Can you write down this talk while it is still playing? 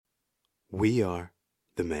We are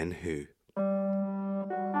the men who.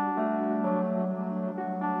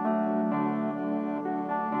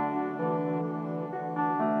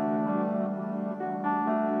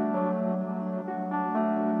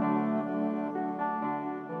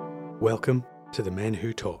 Welcome to The Men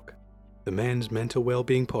Who Talk, the men's mental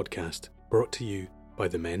wellbeing podcast brought to you by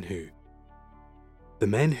The Men Who. The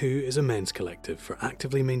Men Who is a men's collective for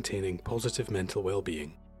actively maintaining positive mental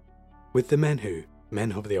wellbeing. With The Men Who,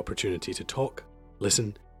 men have the opportunity to talk,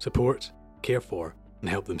 listen, support, care for, and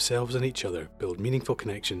help themselves and each other build meaningful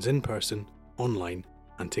connections in person, online,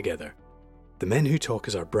 and together. The Men Who Talk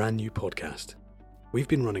is our brand new podcast. We've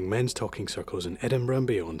been running men's talking circles in Edinburgh and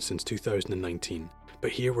beyond since 2019,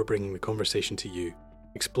 but here we're bringing the conversation to you,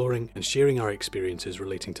 exploring and sharing our experiences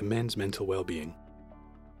relating to men's mental well-being.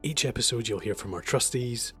 Each episode you'll hear from our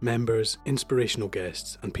trustees, members, inspirational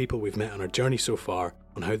guests, and people we've met on our journey so far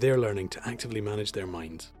on how they're learning to actively manage their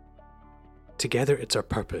minds. Together, it's our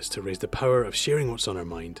purpose to raise the power of sharing what's on our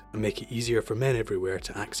mind and make it easier for men everywhere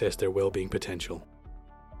to access their well-being potential.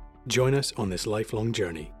 Join us on this lifelong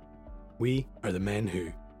journey. We are the Men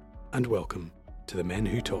Who, and welcome to the Men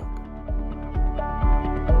Who Talk.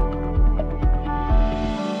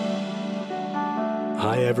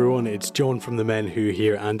 Hi everyone, it's John from The Men Who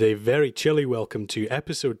here, and a very chilly welcome to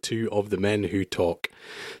episode 2 of The Men Who Talk.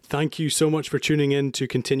 Thank you so much for tuning in to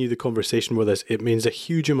continue the conversation with us. It means a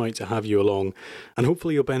huge amount to have you along, and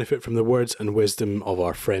hopefully you'll benefit from the words and wisdom of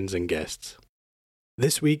our friends and guests.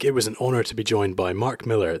 This week it was an honour to be joined by Mark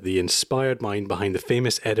Miller, the inspired mind behind the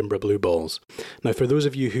famous Edinburgh Blue Balls. Now, for those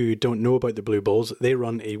of you who don't know about the Blue Balls, they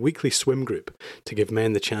run a weekly swim group to give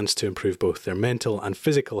men the chance to improve both their mental and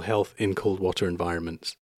physical health in cold water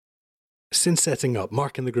environments. Since setting up,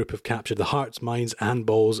 Mark and the group have captured the hearts, minds and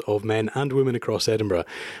balls of men and women across Edinburgh,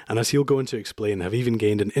 and as he'll go on to explain, have even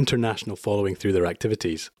gained an international following through their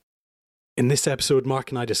activities. In this episode, Mark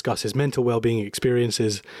and I discuss his mental wellbeing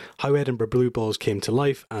experiences, how Edinburgh Blue Balls came to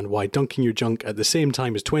life, and why dunking your junk at the same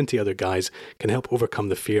time as 20 other guys can help overcome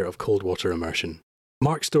the fear of cold water immersion.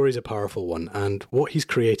 Mark's story is a powerful one, and what he's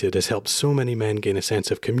created has helped so many men gain a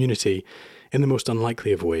sense of community in the most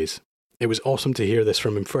unlikely of ways. It was awesome to hear this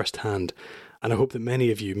from him firsthand, and I hope that many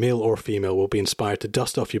of you, male or female, will be inspired to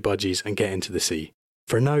dust off your budgies and get into the sea.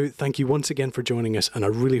 For now, thank you once again for joining us, and I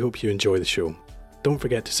really hope you enjoy the show. Don't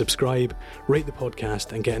forget to subscribe, rate the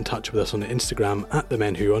podcast, and get in touch with us on Instagram at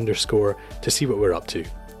 @themenwho_ to see what we're up to.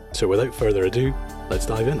 So without further ado, let's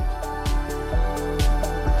dive in.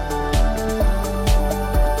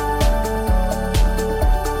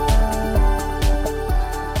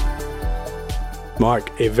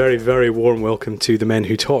 Mark, a very, very warm welcome to The Men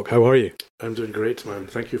Who Talk. How are you? I'm doing great, man.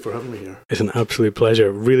 Thank you for having me here. It's an absolute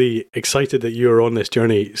pleasure. Really excited that you're on this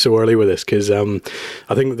journey so early with us, because I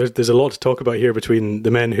think there's a lot to talk about here between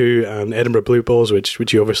The Men Who and Edinburgh Blue Balls,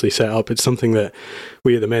 which you obviously set up. It's something that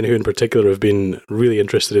we at The Men Who in particular have been really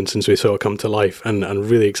interested in since we saw it come to life, and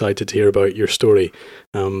really excited to hear about your story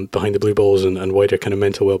behind the Blue Balls and wider kind of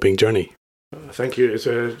mental wellbeing journey. Thank you.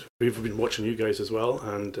 We've been watching you guys as well,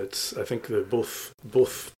 and I think that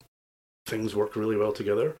both things work really well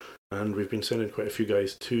together. And we've been sending quite a few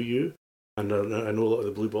guys to you, and I know a lot of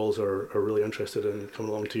the Blue Balls are really interested in coming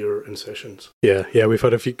along to your in sessions. Yeah, we've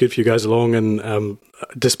had a good few guys along, and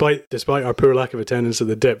despite our poor lack of attendance at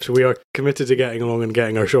the dips, we are committed to getting along and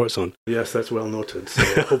getting our shorts on. Yes, that's well noted. So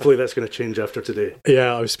hopefully that's going to change after today.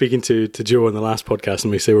 Yeah, I was speaking to Joe on the last podcast,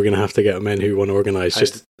 and we say we're going to have to get a Men Who one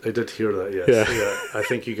organised. I did hear that. Yes, yeah. I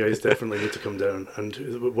think you guys definitely need to come down.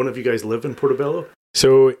 And one of you guys live in Portobello?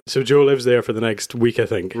 So Joe lives there for the next week, I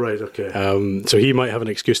think. Right, okay. So he might have an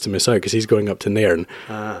excuse to miss out because he's going up to Nairn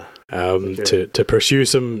okay. to pursue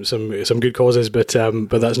some good causes, but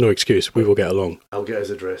that's no excuse. We will get along. I'll get his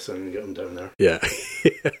address and get him down there. Yeah,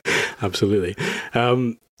 absolutely.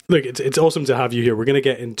 Look, it's awesome to have you here. We're going to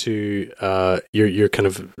get into your kind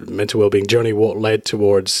of mental wellbeing journey, what led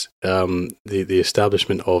towards the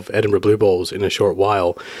establishment of Edinburgh Blue Balls in a short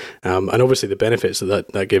while, and obviously the benefits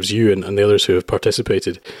that gives you and the others who have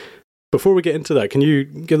participated. Before we get into that, can you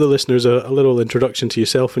give the listeners a little introduction to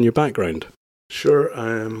yourself and your background? Sure.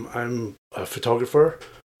 I'm a photographer,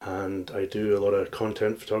 and I do a lot of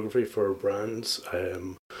content photography for brands.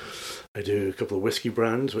 I do a couple of whiskey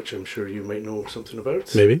brands, which I'm sure you might know something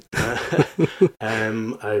about. Maybe. I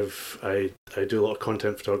do a lot of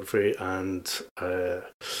content photography, and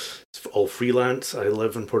it's all freelance. I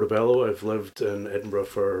live in Portobello. I've lived in Edinburgh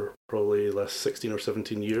for probably the last 16 or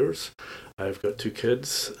 17 years. I've got 2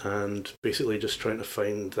 kids, and basically just trying to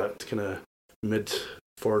find that kind of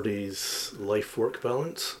mid-40s life-work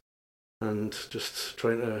balance. and just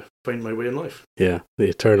trying to find my way in life. Yeah, the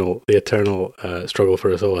eternal struggle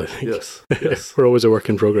for us all, I think. Yes. We're always a work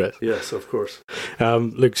in progress. Yes, of course.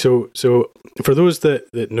 Look, so for those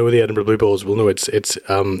that know the Edinburgh Blue Balls will know it's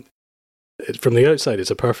from the outside, it's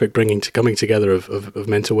a perfect coming together of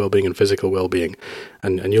mental well-being and physical well-being,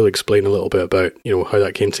 and you'll explain a little bit about how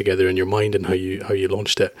that came together in your mind and how you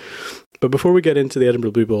launched it. But before we get into the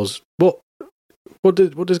Edinburgh Blue Balls, what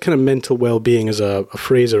does kind of mental well-being as a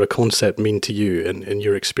phrase or a concept mean to you in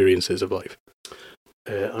your experiences of life?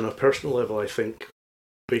 On a personal level, I think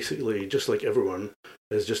basically, just like everyone,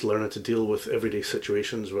 is just learning to deal with everyday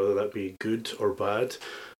situations, whether that be good or bad,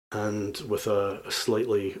 and with a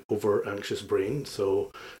slightly over-anxious brain.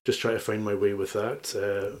 So just try to find my way with that.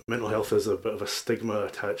 Mental health is a bit of a stigma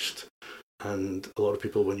attached, and a lot of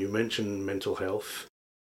people, when you mention mental health,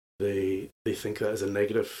 they think that is a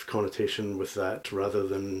negative connotation with that, rather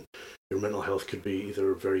than your mental health could be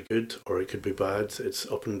either very good or it could be bad. It's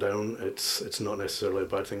up and down. It's not necessarily a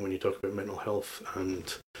bad thing when you talk about mental health.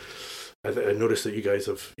 And I noticed that you guys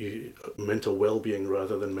have mental well-being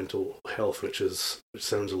rather than mental health, which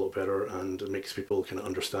sounds a lot better, and it makes people kind of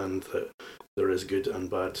understand that there is good and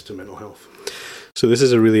bad to mental health. So this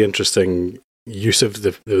is a really interesting use of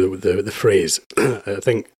the phrase. I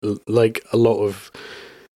think, like a lot of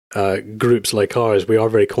groups like ours, we are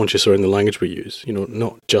very conscious around the language we use,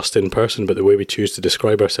 not just in person, but the way we choose to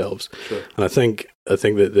describe ourselves. Sure. And I think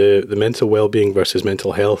that the mental well-being versus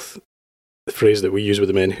mental health, the phrase that we use with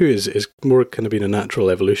the Men Who is more kind of been a natural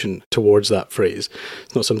evolution towards that phrase.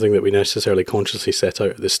 It's not something that we necessarily consciously set out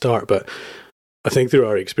at the start, but I think through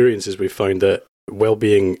our experiences we've found that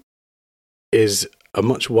well-being is a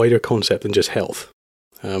much wider concept than just health.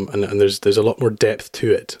 And there's a lot more depth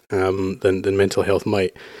to it than mental health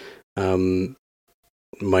might kind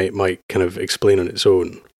of explain on its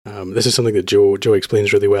own. This is something that Joe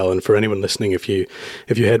explains really well. And for anyone listening, if you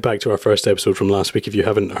head back to our first episode from last week, if you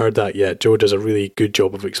haven't heard that yet, Joe does a really good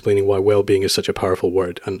job of explaining why well-being is such a powerful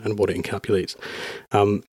word and what it encapsulates.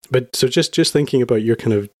 But so just thinking about your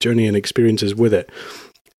kind of journey and experiences with it,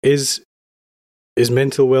 is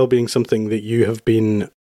mental well-being something that you have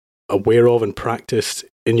been aware of and practiced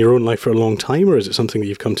in your own life for a long time, or is it something that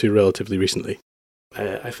you've come to relatively recently?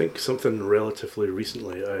 I think something relatively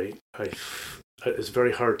recently. It's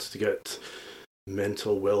very hard to get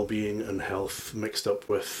mental well-being and health mixed up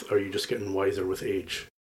with, are you just getting wiser with age?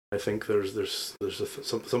 I think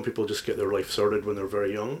some people just get their life sorted when they're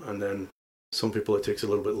very young, and then some people it takes a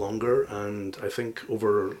little bit longer. And I think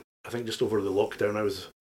just over the lockdown, I was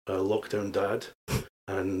a lockdown dad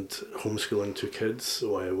and homeschooling 2 kids,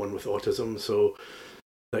 so one with autism. So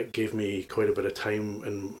that gave me quite a bit of time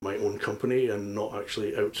in my own company and not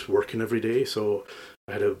actually out working every day. So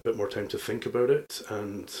I had a bit more time to think about it.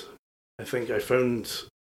 And I think I found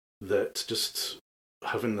that just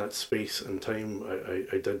having that space and time,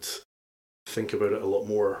 I did think about it a lot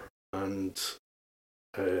more, and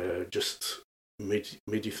just made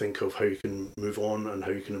you think of how you can move on and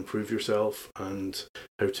how you can improve yourself, and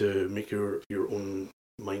how to make your own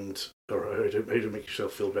mind, or how to make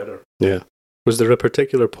yourself feel better. Yeah. Was there a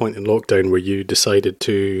particular point in lockdown where you decided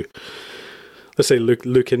to, let's say,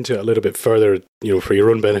 look into it a little bit further, for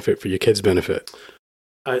your own benefit, for your kids' benefit?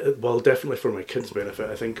 Well, definitely for my kids'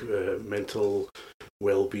 benefit. I think mental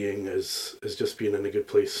well-being is just being in a good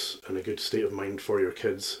place and a good state of mind for your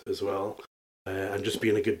kids as well, and just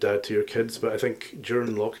being a good dad to your kids. But I think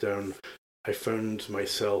during lockdown, I found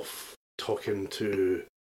myself talking to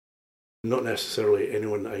not necessarily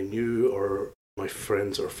anyone I knew or my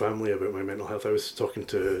friends or family about my mental health. I was talking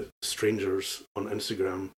to strangers on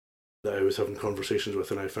Instagram that I was having conversations with,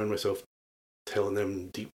 and I found myself telling them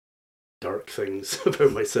deep, dark things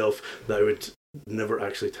about myself that I would never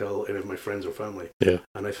actually tell any of my friends or family. Yeah.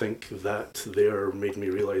 And I think that there made me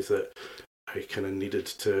realize that I kind of needed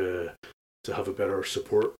to have a better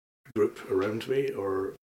support group around me,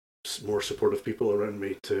 or more supportive people around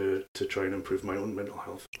me to try and improve my own mental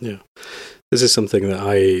health. Yeah. This is something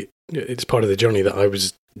that it's part of the journey that I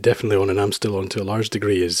was definitely on, and I'm still on to a large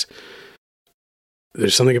degree, is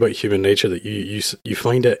there's something about human nature that you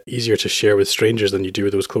find it easier to share with strangers than you do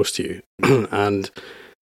with those close to you. And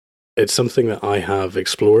it's something that I have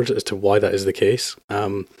explored as to why that is the case.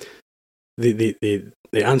 The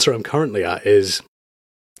answer I'm currently at is,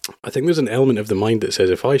 I think there's an element of the mind that says,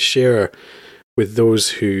 if I share with those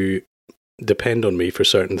who depend on me for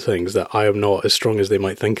certain things that I am not as strong as they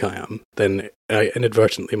might think I am, then I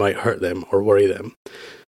inadvertently might hurt them or worry them.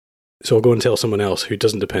 So I'll go and tell someone else who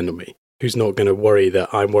doesn't depend on me, who's not going to worry that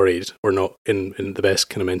I'm worried or not in the best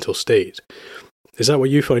kind of mental state. Is that what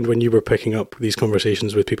you found when you were picking up these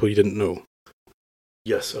conversations with people you didn't know?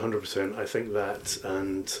 Yes, 100%. I think that,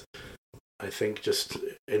 and I think just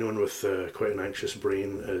anyone with quite an anxious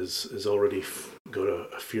brain is already got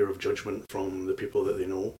a fear of judgment from the people that they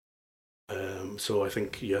know. So I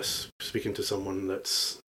think, yes, speaking to someone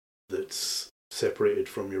that's separated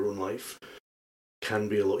from your own life can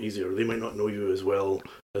be a lot easier. They might not know you as well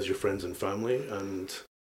as your friends and family,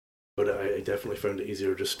 but I definitely found it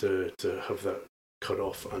easier just to have that cut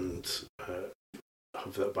off and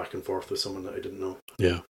have that back and forth with someone that I didn't know.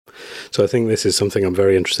 Yeah. So I think this is something I'm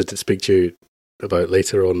very interested to speak to you about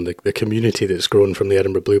later on, the community that's grown from the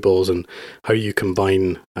Edinburgh Blue Balls and how you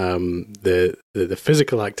combine the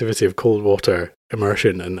physical activity of cold water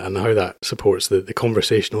immersion and how that supports the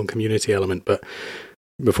conversational and community element. But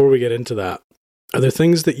before we get into that, are there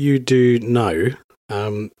things that you do now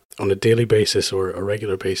on a daily basis or a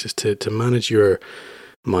regular basis to manage your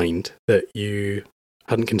mind that you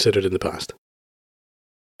hadn't considered in the past?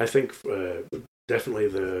 I think definitely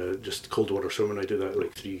the just cold water swimming. I do that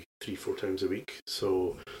like three, 4 times a week.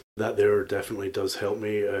 So that there definitely does help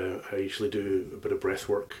me. I usually do a bit of breath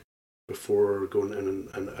work before going in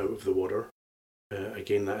and out of the water.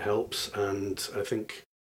 Again, that helps. And I think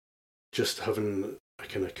just having a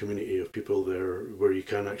kind of community of people there where you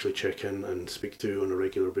can actually check in and speak to on a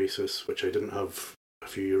regular basis, which I didn't have a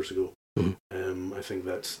few years ago. Mm-hmm. I think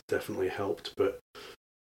that's definitely helped. But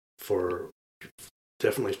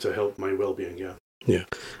definitely to help my well-being, yeah. Yeah.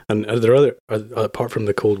 And are there apart from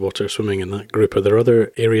the cold water swimming in that group, are there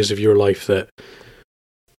other areas of your life that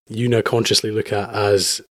you now consciously look at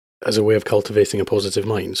as a way of cultivating a positive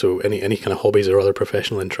mind? So any kind of hobbies or other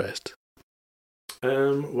professional interests?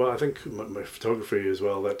 Well, I think my photography as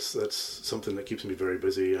well, that's something that keeps me very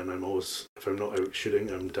busy, and I'm always, if I'm not out shooting,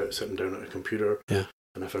 I'm sitting down at a computer. Yeah.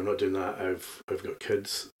 And if I'm not doing that, I've got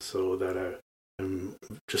kids, so that I'm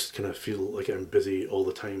just kind of feel like I'm busy all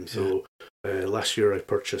the time. So last year I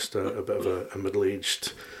purchased a bit of a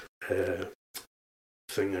middle-aged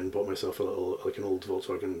thing and bought myself an old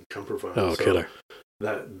Volkswagen camper van. Oh, so killer.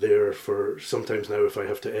 That there for sometimes now, if I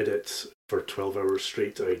have to edit for 12 hours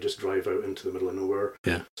straight, I just drive out into the middle of nowhere,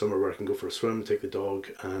 somewhere where I can go for a swim, take the dog,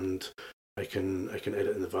 and I can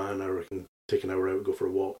edit in the van, or I can take an hour out, go for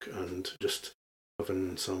a walk, and just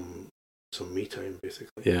having some me time,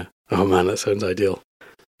 basically. Yeah. Oh man, that sounds ideal.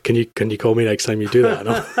 Can you call me next time you do that, and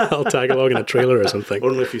I'll tag along in a trailer or something?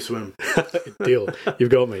 Only if you swim. Deal. You've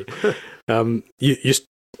got me.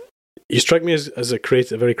 You strike me as a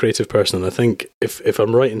very creative person, and I think if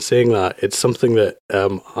I'm right in saying that, it's something that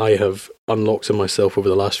I have unlocked in myself over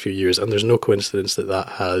the last few years, and there's no coincidence that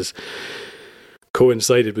has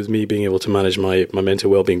coincided with me being able to manage my mental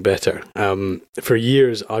well-being better. For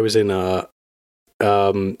years, I was in a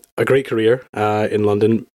great career in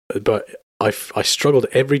London, but I struggled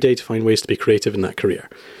every day to find ways to be creative in that career.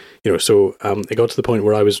 So it got to the point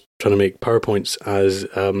where I was trying to make PowerPoints as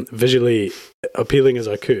visually appealing as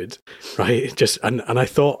I could, right? And I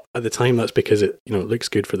thought at the time that's because it looks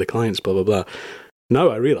good for the clients, blah blah blah. Now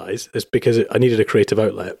I realise it's because I needed a creative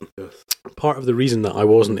outlet. Yes. Part of the reason that I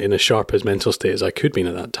wasn't in as sharp as mental state as I could be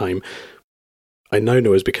at that time, I now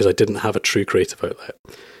know, is because I didn't have a true creative outlet.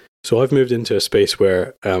 So I've moved into a space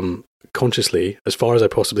where consciously, as far as I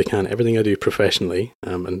possibly can, everything I do professionally,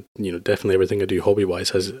 and definitely everything I do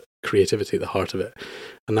hobby-wise, has creativity at the heart of it,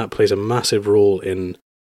 and that plays a massive role in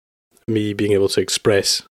me being able to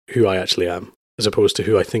express who I actually am, as opposed to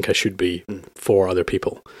who I think I should be for other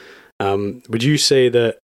people. Would you say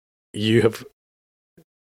that you have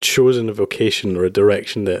chosen a vocation or a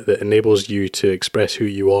direction that enables you to express who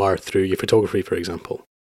you are through your photography, for example?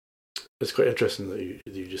 It's quite interesting that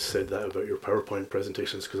you just said that about your PowerPoint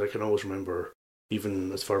presentations, because I can always remember,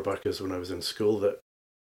 even as far back as when I was in school, that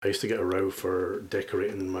I used to get a row for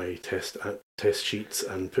decorating my test sheets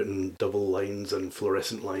and putting double lines and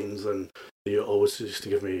fluorescent lines, and they always used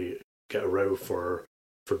to get a row for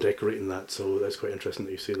decorating that. So that's quite interesting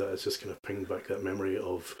that you say that. It's just kind of pinged back that memory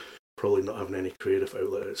of probably not having any creative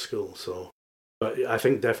outlet at school. So, but I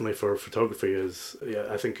think definitely for photography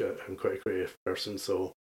I think I'm quite a creative person,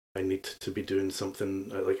 so I need to be doing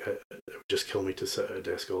something. It would just kill me to sit at a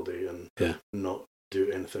desk all day and not do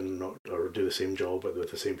anything, or do the same job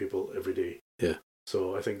with the same people every day. Yeah.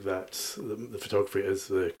 So I think that's the photography is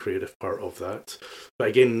the creative part of that. But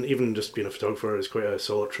again, even just being a photographer is quite a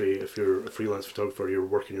solitary. If you're a freelance photographer, you're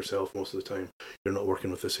working yourself most of the time. You're not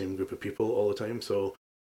working with the same group of people all the time. So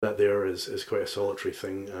that there is quite a solitary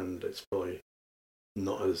thing, and it's probably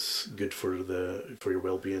not as good for your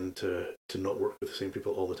well-being to not work with the same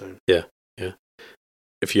people all the time. Yeah.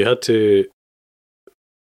 If you had to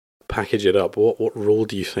package it up, what role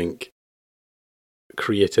do you think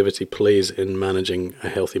creativity plays in managing a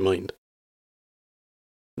healthy mind?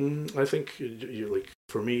 I think like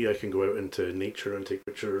for me, I can go out into nature and take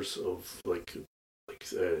pictures of bluescapes,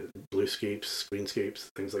 greenscapes,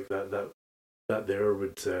 things like that. That there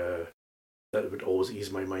would that would always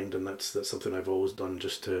ease my mind, and that's something I've always done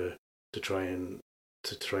just to try and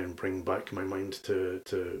bring back my mind to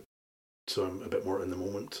so I'm a bit more in the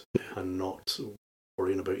moment and not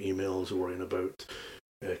worrying about emails or worrying about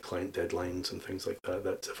client deadlines and things like that.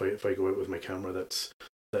 That if I go out with my camera, that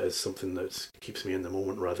is something that keeps me in the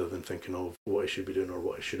moment rather than thinking of what I should be doing or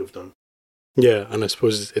what I should have done. Yeah, and I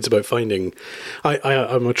suppose it's about finding.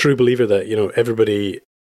 I'm a true believer that everybody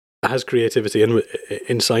has creativity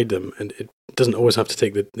inside them, and it doesn't always have to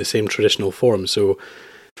take the same traditional form. So,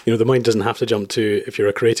 the mind doesn't have to jump to, if you're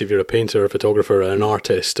a creative, you're a painter, a photographer, an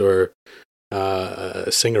artist, or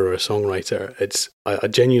a singer or a songwriter. I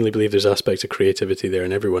genuinely believe there's aspects of creativity there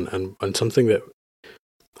in everyone, and something that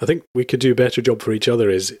I think we could do a better job for each other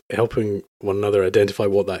is helping one another identify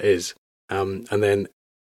what that is, and then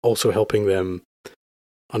also helping them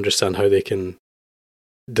understand how they can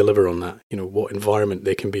deliver on that, what environment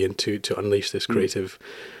they can be in to unleash this creative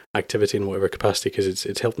activity in whatever capacity, because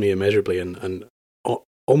it's helped me immeasurably, and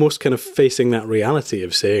almost kind of facing that reality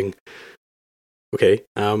of saying, okay,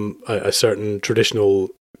 a certain traditional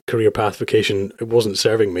career path vocation, it wasn't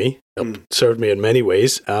serving me. It served me in many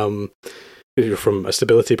ways, from a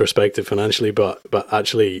stability perspective financially, but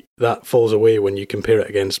actually that falls away when you compare it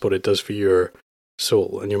against what it does for your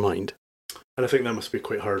soul and your mind. And I think that must be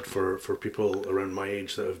quite hard for people around my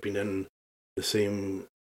age that have been in the same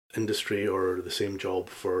industry or the same job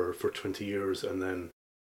for 20 years, and then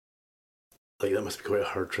that must be quite a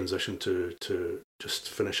hard transition to just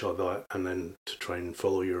finish all that and then to try and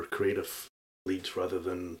follow your creative leads rather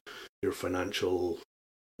than your financial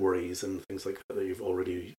worries and things like that you've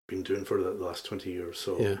already been doing for the last 20 years.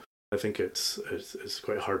 So yeah. I think it's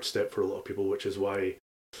quite a hard step for a lot of people, which is why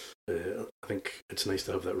I think it's nice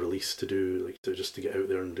to have that release to do, to get out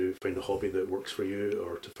there and find a hobby that works for you,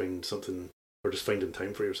 or to find something, or just finding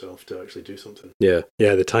time for yourself to actually do something. Yeah,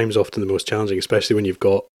 the time's often the most challenging, especially when you've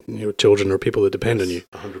got children or people that depend on you.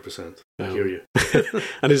 100%. I hear you.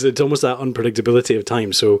 And it's almost that unpredictability of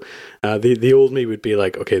time. So the old me would be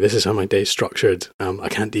like, okay, this is how my day's structured. I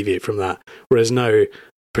can't deviate from that. Whereas now,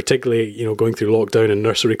 particularly going through lockdown and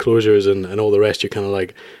nursery closures and all the rest, you're kind of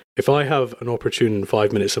like, if I have an opportune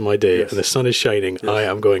 5 minutes of my day and the sun is shining, I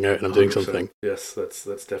am going out and I'm 100%. Doing something. Yes, that's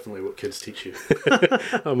definitely what kids teach you.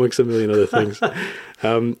 Amongst a million other things.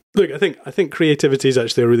 Look, I think creativity is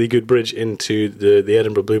actually a really good bridge into the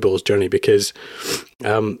Edinburgh Blue Balls journey, because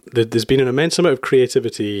there's been an immense amount of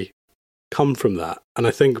creativity come from that, and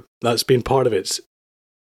I think that's been part of its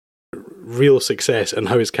real success and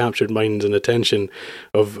how it's captured minds and attention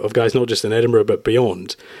of guys not just in Edinburgh but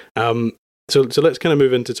beyond. So let's kind of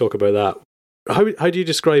move in to talk about that. How do you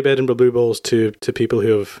describe Edinburgh Blue Balls to people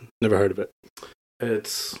who have never heard of it?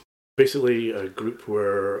 It's basically a group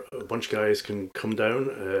where a bunch of guys can come down.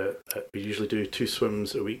 We usually do 2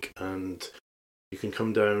 swims a week, and you can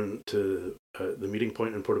come down to the meeting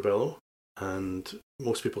point in Portobello, and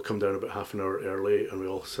most people come down about half an hour early, and we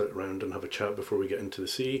all sit around and have a chat before we get into the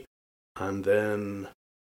sea, and then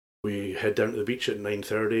we head down to the beach at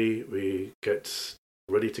 9:30. We get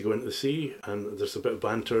ready to go into the sea, and there's a bit of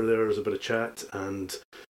banter there's a bit of chat, and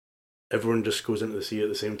everyone just goes into the sea at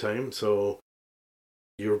the same time. So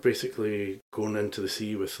you're basically going into the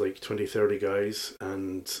sea with 20-30 guys,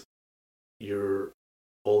 and you're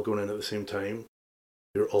all going in at the same time.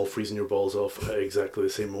 You're all freezing your balls off at exactly the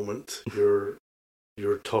same moment. You're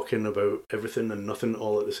talking about everything and nothing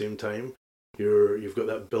all at the same time. You've got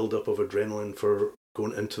that build up of adrenaline for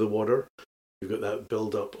going into the water. You've got that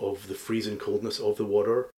build-up of the freezing coldness of the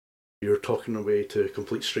water. You're talking away to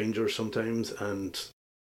complete strangers sometimes and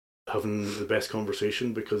having the best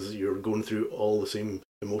conversation because you're going through all the same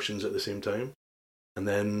emotions at the same time. And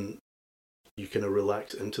then you kind of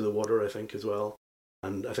relax into the water, I think, as well.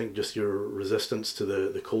 And I think just your resistance to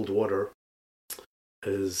the cold water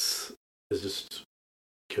is just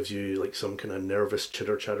gives you some kind of nervous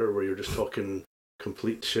chitter-chatter where you're just talking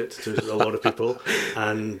complete shit to a lot of people.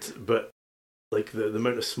 But the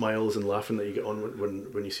amount of smiles and laughing that you get on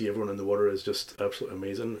when you see everyone in the water is just absolutely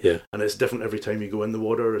amazing. Yeah. And it's different every time you go in the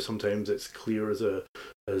water. Sometimes it's clear as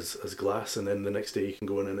glass, and then the next day you can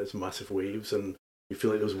go in and it's massive waves, and you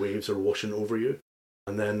feel like those waves are washing over you.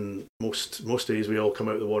 And then most days we all come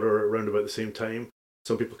out of the water around about the same time.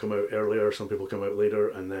 Some people come out earlier, some people come out later,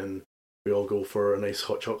 and then we all go for a nice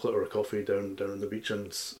hot chocolate or a coffee down on the beach,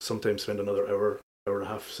 and sometimes spend another hour and a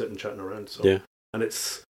half sitting chatting around. So yeah. And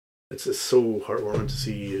it's so heartwarming to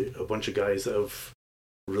see a bunch of guys that have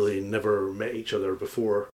really never met each other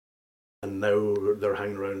before and now they're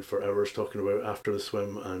hanging around for hours talking about after the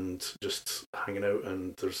swim and just hanging out.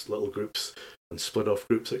 And there's little groups and split off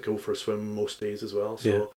groups that go for a swim most days as well.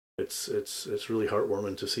 So it's really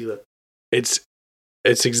heartwarming to see that.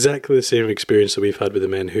 It's exactly the same experience that we've had with the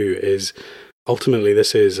Men Who. Is ultimately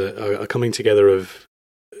this is a coming together of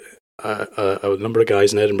a number of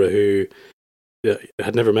guys in Edinburgh who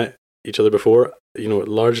had never met each other before.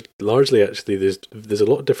 Largely actually, there's a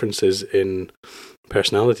lot of differences in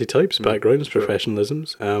personality types, backgrounds,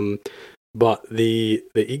 professionalisms. But the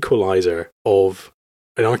equalizer of,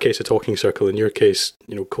 in our case, a talking circle, in your case,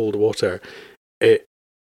 cold water, it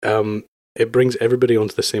brings everybody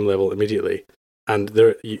onto the same level immediately, and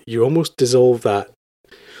there you almost dissolve that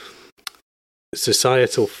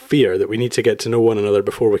societal fear that we need to get to know one another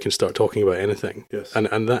before we can start talking about anything. Yes. And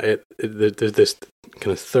that there's this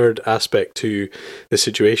kind of third aspect to the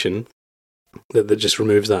situation that just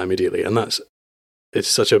removes that immediately, and it's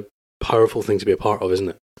such a powerful thing to be a part of, isn't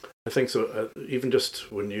it? I think so. Even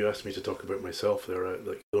just when you asked me to talk about myself there,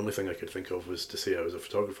 the only thing I could think of was to say I was a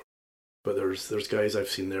photographer. But there's guys I've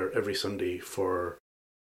seen there every Sunday for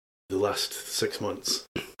the last 6 months,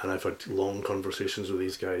 and I've had long conversations with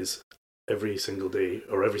these guys every single day,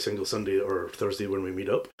 or every single Sunday or Thursday when we meet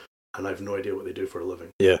up, and I have no idea what they do for a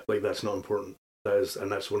living. Yeah. Like, that's not important. That's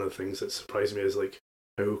one of the things that surprised me, is like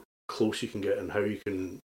how close you can get and how you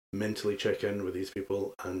can mentally check in with these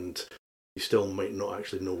people, and you still might not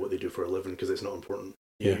actually know what they do for a living because it's not important.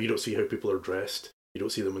 You don't see how people are dressed. You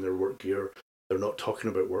don't see them in their work gear. They're not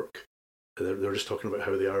talking about work. They're just talking about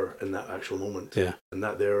how they are in that actual moment. Yeah. And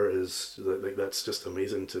that there is, like, that's just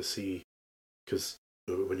amazing to see, because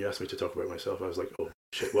when you asked me to talk about myself, I was like, oh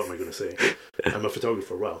shit, what am I going to say? I'm a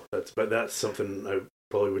photographer. Wow, that's something I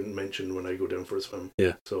probably wouldn't mention when I go down for a swim.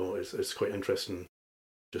 Yeah. So it's quite interesting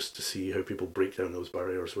just to see how people break down those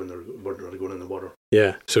barriers when they're going in the water.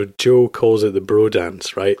 Yeah. So Joe calls it the bro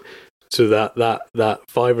dance, right? So that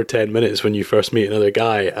 5 or 10 minutes when you first meet another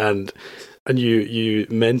guy and you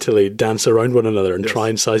mentally dance around one another and try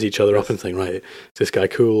and size each other up and think, right, is this guy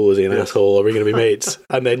cool? Is he an asshole? Are we going to be mates?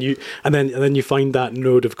 and then you find that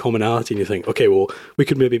node of commonality and you think, okay, well, we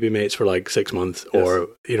could maybe be we're like 6 months, or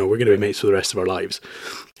we're going to be mates for the rest of our lives.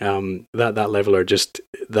 That leveler just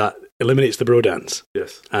that eliminates the bro dance.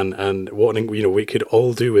 Yes. And what we could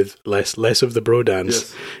all do with less of the bro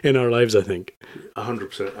dance in our lives, I think.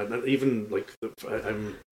 100%. And even like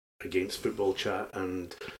I'm against football chat,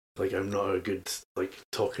 and like I'm not a good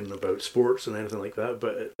talking about sports and anything like that,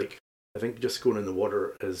 but I think just going in the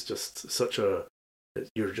water is just such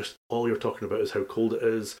all you're talking about is how cold it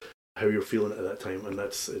is, how you're feeling at that time, and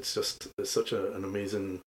it's such an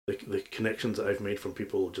amazing, the connections that I've made from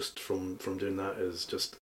people just from doing that is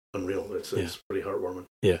just unreal. It's pretty heartwarming.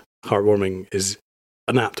 Yeah, heartwarming is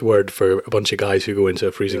an apt word for a bunch of guys who go into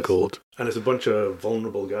a freezing cold, and it's a bunch of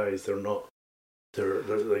vulnerable guys. They're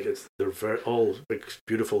very all big,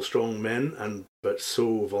 beautiful, strong men, but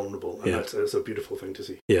so vulnerable, and that's a beautiful thing to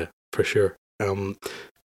see. Yeah, for sure.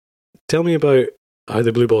 Tell me about how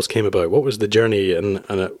the Blue Balls came about. What was the journey, and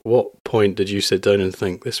at what point did you sit down and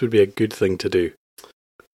think this would be a good thing to do?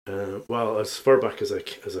 Well, as far back as a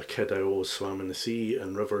kid, I always swam in the sea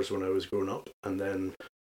and rivers when I was growing up, and then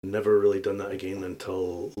never really done that again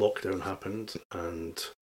until lockdown happened. And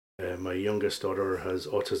my youngest daughter has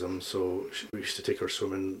autism, so we used to take her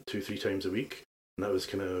swimming 2-3 times a week, and that was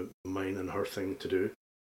kind of mine and her thing to do.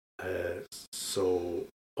 So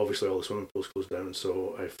obviously all the swimming pools closed down,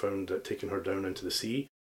 so I found that taking her down into the sea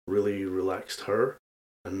really relaxed her,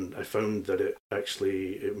 and I found that it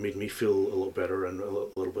made me feel a little better and a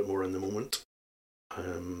little bit more in the moment.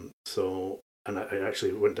 I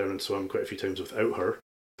actually went down and swam quite a few times without her,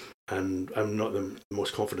 and I'm not the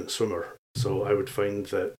most confident swimmer, so I would find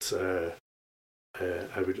that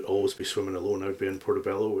I would always be swimming alone. I would be in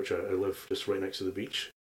Portobello, which I live just right next to the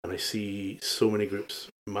beach, and I see so many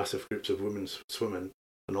massive groups of women swimming,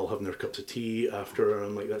 and all having their cups of tea after, and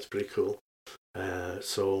I'm like, that's pretty cool.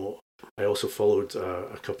 So I also followed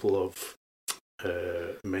a couple of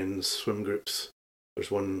men's swim groups. There's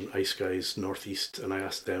one, Ice Guys Northeast, and I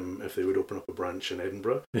asked them if they would open up a branch in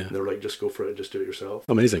Edinburgh. Yeah. And they were like, just go for it, just do it yourself.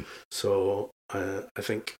 Amazing. So I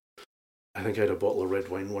think I had a bottle of red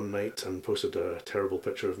wine one night and posted a terrible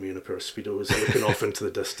picture of me in a pair of Speedos looking off into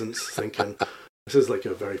the distance, thinking, this is like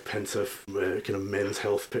a very pensive kind of men's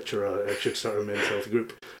health picture. I should start a men's health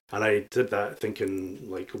group. And I did that thinking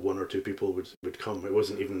like 1 or 2 people would come. It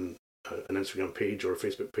wasn't even an Instagram page or a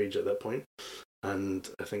Facebook page at that point. And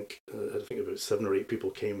I think about 7 or 8 people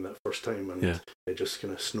came that first time, and it just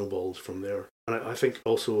kind of snowballed from there. And I think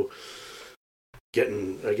also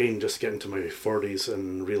getting to my 40s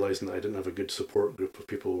and realizing that I didn't have a good support group of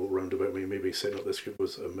people around about me. Maybe setting up this group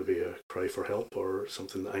was maybe a cry for help, or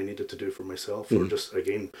something that I needed to do for myself, or just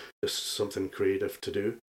something creative to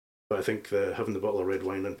do. But I think having the bottle of red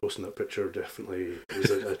wine and posting that picture definitely was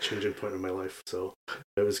a changing point in my life. So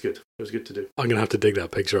it was good. It was good to do. I'm going to have to dig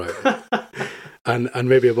that picture out. and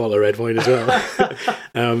maybe a bottle of red wine as well.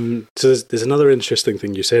 So there's another interesting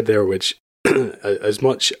thing you said there, which as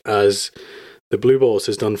much as the Blue Balls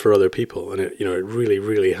has done for other people, and it really,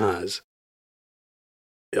 really has.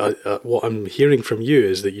 What I'm hearing from you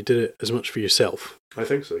is that you did it as much for yourself. I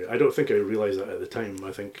think so. I don't think I realised that at the time.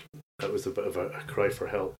 I think that was a bit of a cry for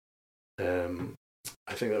help.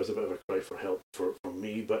 I think that was a bit of a cry for help for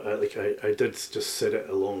me. But I did just set it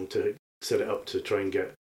up to try and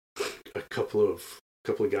get a couple of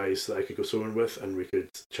guys that I could go swimming with, and we could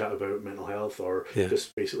chat about mental health, or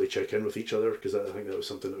just basically check in with each other, because I think that was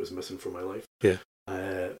something that was missing from my life. Yeah.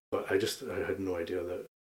 But I had no idea that.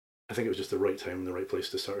 I think it was just the right time and the right place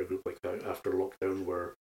to start a group like that after lockdown,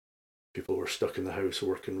 where people were stuck in the house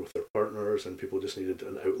working with their partners, and people just needed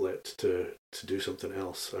an outlet to do something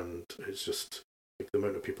else. And it's just like the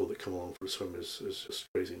amount of people that come along for a swim is just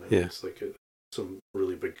crazy now. Yeah. It's like some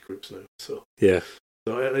really big groups now. So yeah.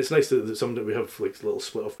 So, and it's nice that we have like little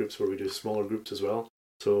split off groups where we do smaller groups as well.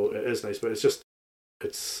 So it is nice, but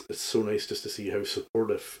it's so nice just to see how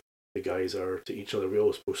supportive the guys are to each other. We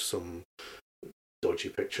always post some dodgy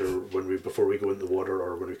picture before we go in the water,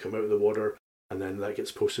 or when we come out of the water, and then that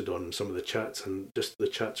gets posted on some of the chats, and just the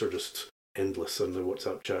chats are just endless. And the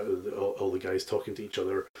WhatsApp chat, all the guys talking to each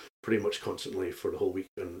other pretty much constantly for the whole week,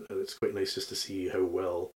 and it's quite nice just to see how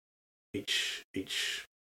well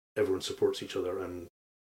everyone supports each other. And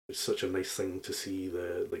it's such a nice thing to see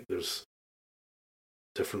there's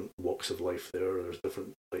different walks of life there. There's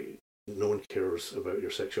different, no one cares about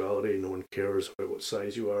your sexuality, no one cares about what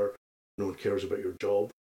size you are, no one cares about your job.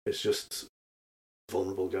 It's just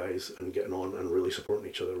vulnerable guys and getting on and really supporting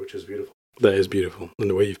each other, which is beautiful. That is beautiful, and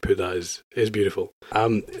the way you've put that is beautiful.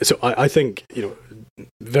 So I think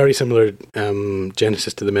very similar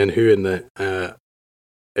genesis to the Men Who, in that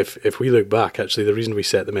if we look back, actually the reason we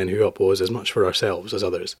set the Men Who up was as much for ourselves as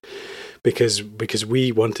others, because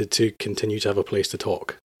we wanted to continue to have a place to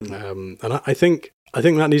talk, and I think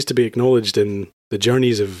that needs to be acknowledged in the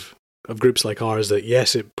journeys of groups like ours. That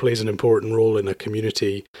yes, it plays an important role in a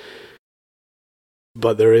community,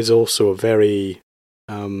 but there is also a very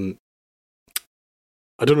I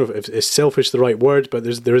don't know if it's selfish the right word, but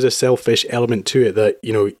there is a selfish element to it, that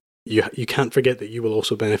you can't forget that you will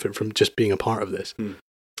also benefit from just being a part of this.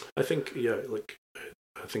 I think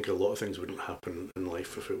I think a lot of things wouldn't happen in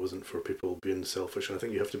life if it wasn't for people being selfish. And I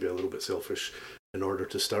think you have to be a little bit selfish in order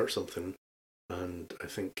to start something. And I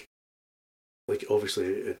think, obviously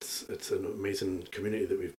it's an amazing community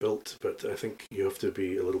that we've built, but I think you have to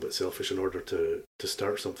be a little bit selfish in order to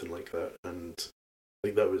start something like that. And I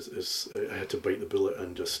had to bite the bullet,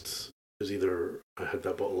 and just, it was either I had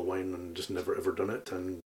that bottle of wine and just never ever done it.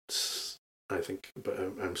 And I think, but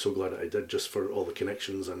I'm so glad that I did, just for all the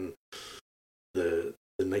connections and the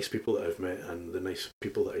nice people that I've met, and the nice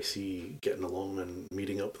people that I see getting along and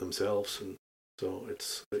meeting up themselves. And so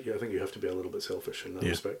I think you have to be a little bit selfish in that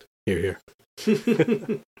respect. Hear.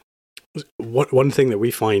 One thing that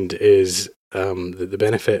we find is the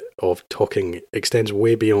benefit of talking extends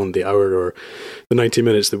way beyond the hour or the 90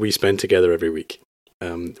 minutes that we spend together every week.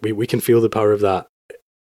 We can feel the power of that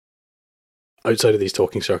outside of these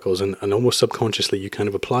talking circles, and almost subconsciously you kind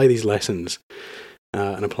of apply these lessons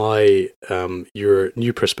and apply your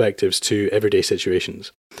new perspectives to everyday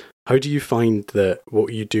situations. How do you find that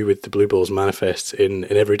what you do with the Blue Balls manifests in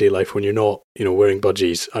everyday life when you're not, wearing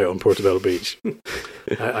budgies out on Portobello Beach?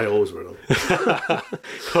 I always wear them.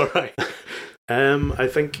 All right. I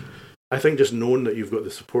think just knowing that you've got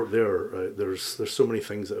the support there, there's so many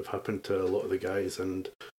things that have happened to a lot of the guys, and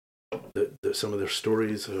that some of their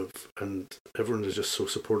stories have, and everyone is just so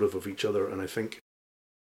supportive of each other. And I think,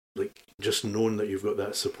 just knowing that you've got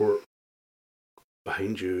that support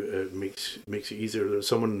behind you, it makes it easier. There's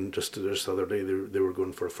someone just the other day, they were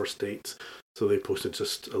going for a first date, so they posted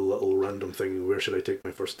just a little random thing, where should I take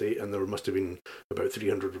my first date? And there must have been about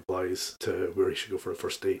 300 replies to where you should go for a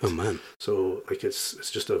first date. Oh man. So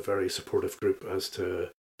it's just a very supportive group, as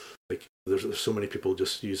to there's so many people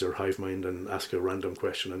just use their hive mind and ask a random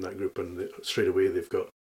question in that group, and straight away they've got,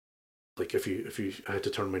 I had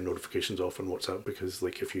to turn my notifications off on WhatsApp, because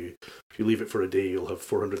if you leave it for a day, you'll have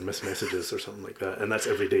 400 missed messages or something like that, and that's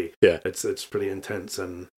every day. Yeah, it's pretty intense,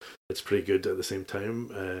 and it's pretty good at the same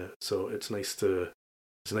time. So it's nice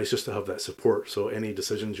just to have that support. So any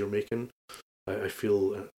decisions you're making, I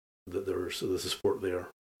feel that there's a support there,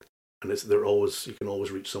 and you can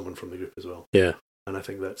always reach someone from the group as well. Yeah. And I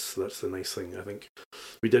think that's the nice thing. I think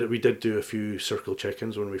we did do a few circle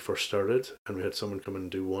check-ins when we first started, and we had someone come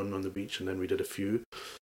and do one on the beach, and then we did a few,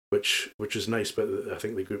 which is nice. But I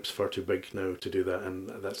think the group's far too big now to do that, and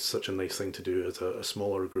that's such a nice thing to do as a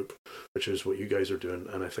smaller group, which is what you guys are doing.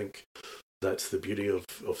 And I think that's the beauty of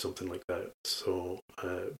something like that. So,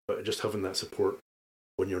 but just having that support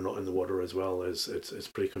when you're not in the water as well it's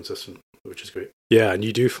pretty consistent, which is great. Yeah, and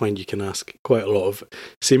you do find you can ask quite a lot of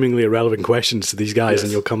seemingly irrelevant questions to these guys,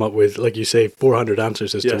 and you'll come up with, like you say, 400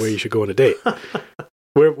 answers as to where you should go on a date.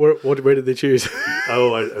 Where did they choose?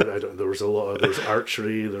 Oh, I don't. There was a lot. There was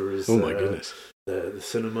archery. There was oh my goodness. The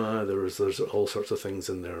cinema. There's all sorts of things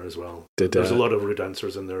in there as well. There's a lot of rude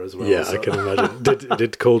answers in there as well. Yeah, so. I can imagine.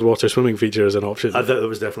 Did cold water swimming feature as an option? I thought that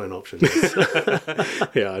was definitely an option. Yes.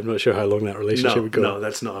 Yeah, I'm not sure how long that relationship would go. No,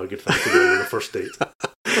 that's not a good thing to do on the first date.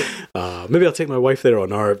 Maybe I'll take my wife there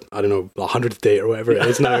on our, I don't know, 100th date or whatever it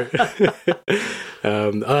is now.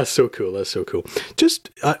 That's so cool. That's so cool. Just,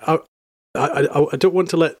 I don't want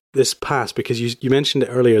to let this pass, because you mentioned it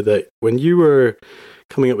earlier that when you were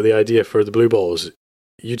coming up with the idea for the blue balls,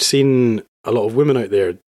 you'd seen a lot of women out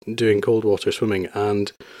there doing cold water swimming,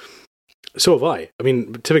 and so have I. I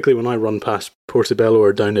mean, typically when I run past Portobello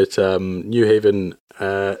or down at New Haven,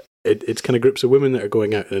 it's kind of groups of women that are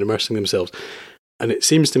going out and immersing themselves. And it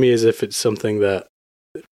seems to me as if it's something that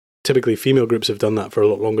typically female groups have done that for a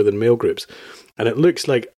lot longer than male groups. And it looks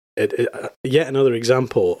like yet another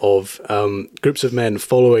example of groups of men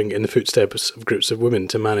following in the footsteps of groups of women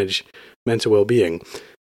to manage mental well-being.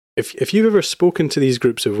 If you've ever spoken to these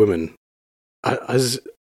groups of women, has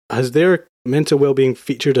their mental well-being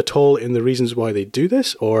featured at all in the reasons why they do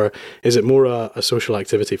this, or is it more a social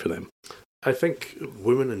activity for them? I think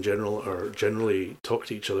women in general generally talk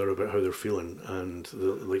to each other about how they're feeling, and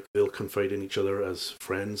they'll confide in each other as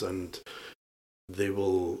friends, and they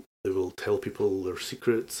will tell people their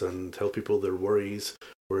secrets and tell people their worries,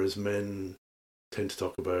 whereas men tend to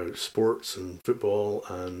talk about sports and football,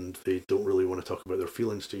 and they don't really want to talk about their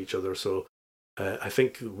feelings to each other. So I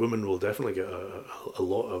think women will definitely get a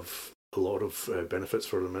lot of benefits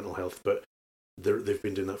for their mental health, but they've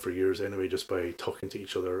been doing that for years anyway, just by talking to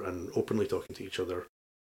each other and openly talking to each other,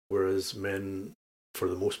 whereas men, for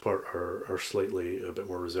the most part, are slightly a bit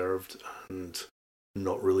more reserved and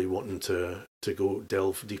not really wanting to go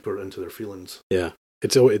delve deeper into their feelings. Yeah,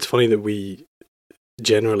 it's funny that we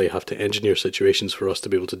generally have to engineer situations for us to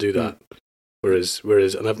be able to do that. Whereas,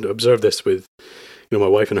 and I've observed this with my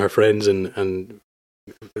wife and her friends and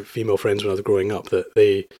female friends when I was growing up, that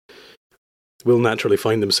they will naturally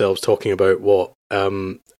find themselves talking about what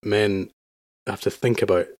men have to think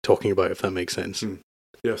about talking about, if that makes sense.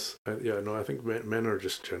 Yes. I think men are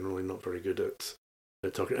just generally not very good at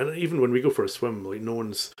talking. And even when we go for a swim, like, no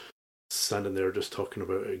one's standing there just talking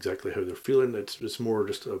about exactly how they're feeling. It's more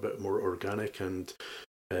just a bit more organic, and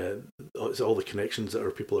it's all the connections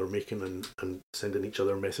that people are making and sending each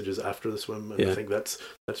other messages after the swim. And I think that's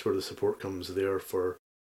where the support comes there for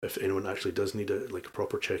if anyone actually does need a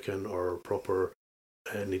proper check-in or proper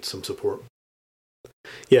needs some support.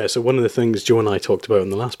 Yeah, so one of the things Joe and I talked about on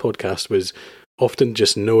the last podcast was often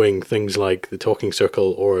just knowing things like the talking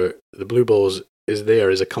circle or the blue balls is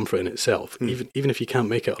a comfort in itself. Even if you can't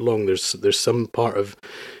make it along, there's some part of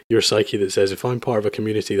your psyche that says, if I'm part of a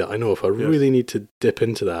community that I know if I really need to dip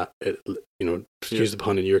into that, excuse the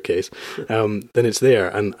pun in your case, then it's there,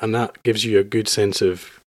 and that gives you a good sense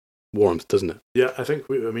of warmth, doesn't it? Yeah, I think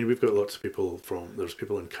we've got lots of people there's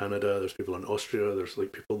people in Canada, there's people in Austria, there's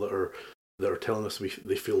people that are telling us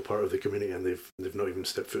they feel part of the community, and they've not even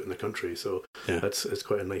stepped foot in the country. So it's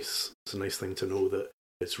quite a nice thing to know that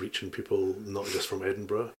it's reaching people not just from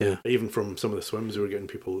Edinburgh, even from some of the swims. We were getting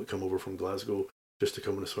people that come over from Glasgow just to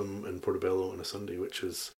come and swim in Portobello on a Sunday, which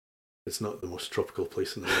is, it's not the most tropical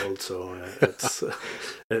place in the world, so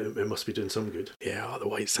it must be doing some good. Yeah, the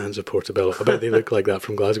white sands of Portobello. I bet they look like that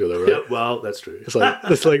from Glasgow, though, right? Yeah, well, that's true. It's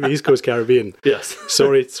like the East Coast Caribbean. Yes.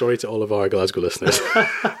 Sorry to all of our Glasgow listeners.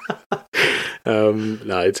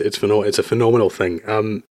 It's a phenomenal thing.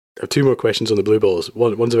 I have two more questions on the blue balls.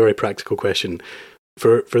 One's a very practical question.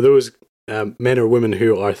 For those men or women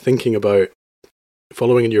who are thinking about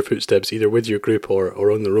following in your footsteps, either with your group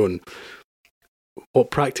or on their own, what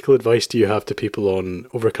practical advice do you have to people on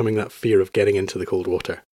overcoming that fear of getting into the cold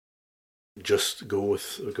water? Just go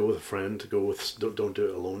with a friend. Don't do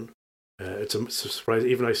it alone. It's a surprise.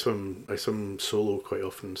 Even I swim solo quite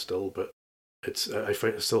often still, but I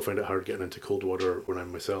still find it hard getting into cold water when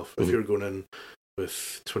I'm myself. If you're going in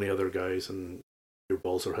with 20 other guys and your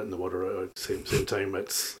balls are hitting the water at the same time,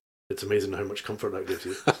 it's amazing how much comfort that gives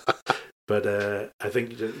you. But I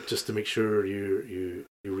think just to make sure you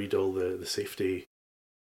read all the safety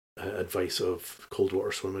advice of cold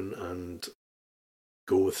water swimming and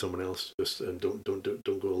go with someone else. And don't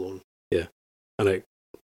go alone. Yeah, and it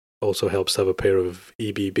also helps to have a pair of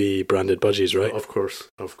EBB branded budgies, right? Of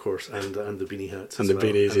course, and the beanie hats and the well,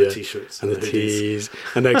 beanies, and the t-shirts, and the tees,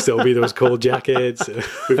 and next it'll be those cold jackets.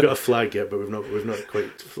 We've got a flag yet, but we've not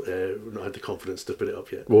had the confidence to put it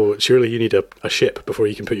up yet. Well, surely you need a ship before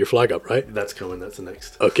you can put your flag up, right? That's coming. That's the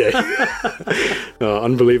next. Okay.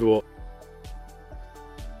 Unbelievable.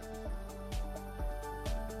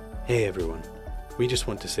 Hey everyone. We just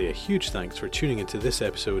want to say a huge thanks for tuning into this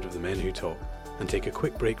episode of The Men Who Talk, and take a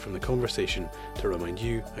quick break from the conversation to remind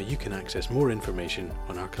you how you can access more information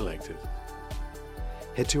on our collective.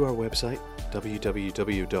 Head to our website,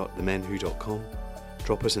 www.themenwho.com,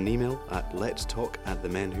 drop us an email at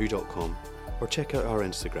letstalk@themenwho.com, or check out our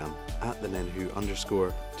Instagram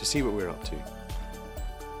 @themenwho_ to see what we're up to.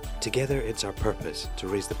 Together, it's our purpose to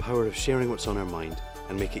raise the power of sharing what's on our mind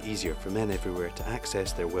and make it easier for men everywhere to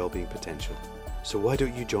access their well-being potential. So why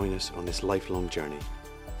don't you join us on this lifelong journey?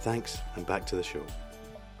 Thanks, and back to the show.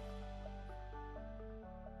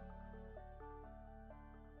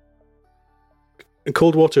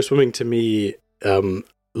 Cold water swimming to me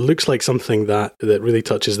looks like something that really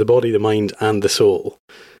touches the body, the mind, and the soul.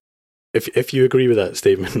 If you agree with that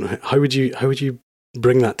statement, how would you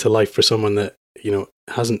bring that to life for someone that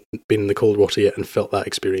hasn't been in the cold water yet and felt that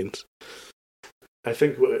experience? I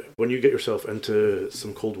think when you get yourself into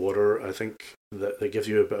some cold water, I think that gives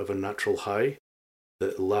you a bit of a natural high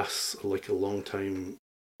that lasts like a long time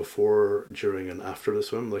before, during, and after the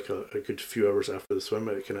swim, like a good few hours after the swim.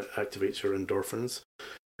 It kind of activates your endorphins.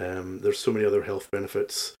 There's so many other health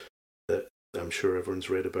benefits that I'm sure everyone's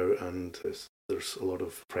read about, and there's a lot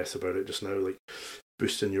of press about it just now, like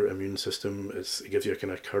boosting your immune system. It gives you a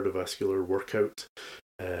kind of cardiovascular workout.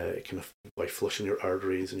 Kind of by flushing your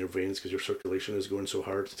arteries and your veins because your circulation is going so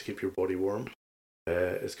hard to keep your body warm.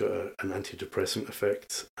 It's got an antidepressant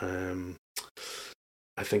effect.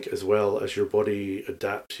 I think as well as your body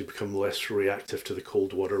adapts, you become less reactive to the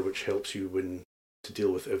cold water, which helps you to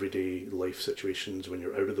deal with everyday life situations when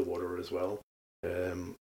you're out of the water as well.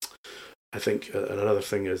 I think another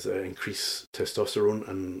thing is increase testosterone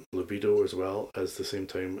and libido as well, at the same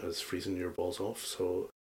time as freezing your balls off.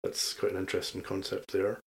 So that's quite an interesting concept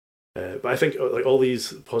there. But I think like all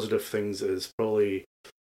these positive things is probably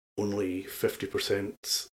only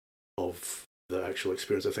 50% of the actual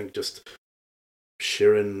experience. I think just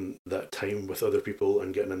sharing that time with other people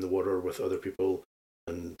and getting in the water with other people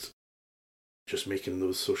and just making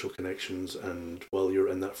those social connections, and while you're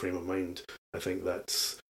in that frame of mind, I think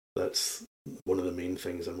that's one of the main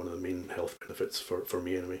things and one of the main health benefits for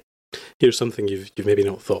me anyway. Here's something you've maybe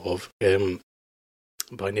not thought of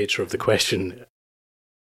by nature of the question.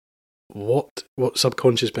 What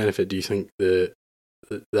subconscious benefit do you think that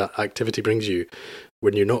activity brings you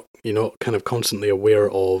when you're not kind of constantly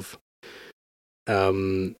aware of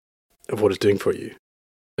what it's doing for you?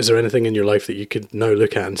 Is there anything in your life that you could now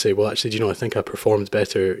look at and say, well, actually, I think I performed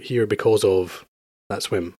better here because of that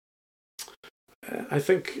swim? I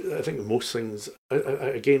think most things.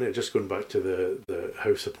 Again, just going back to the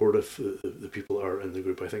how supportive the people are in the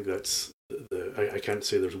group. I think that's I can't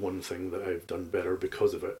say there's one thing that I've done better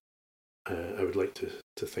because of it. I would like to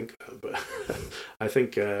think that, but I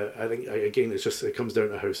think again, it comes down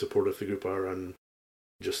to how supportive the group are and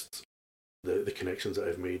just the connections that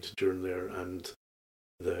I've made during there, and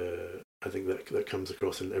I think that comes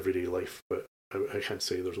across in everyday life. But I can't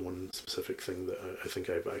say there's one specific thing that I think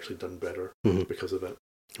I've actually done better because of that.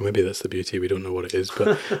 Maybe that's the beauty. We don't know what it is,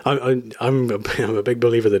 but I'm a big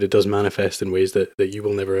believer that it does manifest in ways that you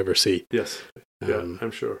will never ever see. Yes, yeah,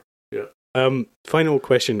 I'm sure. Yeah. Final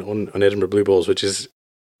question on Edinburgh Blue Balls, which is,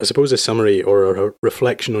 I suppose, a summary or a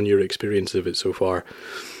reflection on your experience of it so far.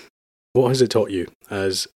 What has it taught you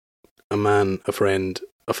as a man, a friend,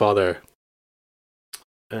 a father?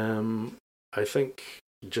 I think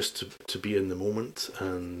just to be in the moment,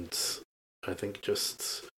 and I think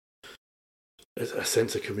just a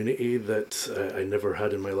sense of community that I never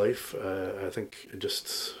had in my life. I think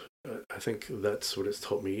that's what it's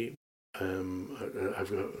taught me.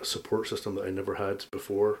 I've got a support system that I never had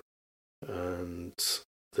before, and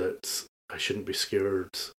that I shouldn't be scared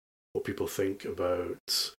what people think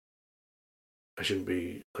about. I shouldn't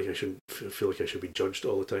feel like I should be judged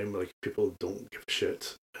all the time. Like, people don't give a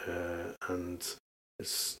shit, and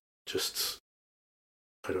it's just,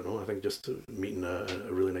 I don't know. I think just meeting a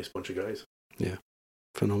really nice bunch of guys. Yeah,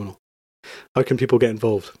 phenomenal. How can people get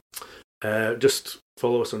involved? Just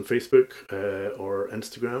follow us on Facebook or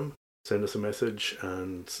Instagram. send us a message,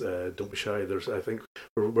 and don't be shy. I think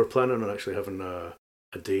we're planning on actually having a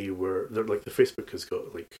day where like the Facebook has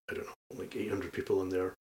got like, I don't know, like 800 people in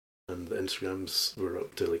there, and the Instagrams were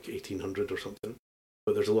up to like 1,800 or something.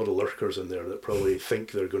 But there's a lot of lurkers in there that probably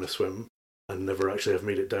think they're going to swim and never actually have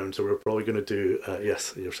made it down. So we're probably going to do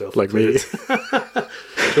yes, yourself, like me. So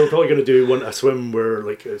we're probably going to do a swim where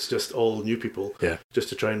like it's just all new people, yeah, just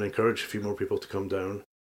to try and encourage a few more people to come down.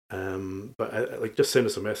 But like, just send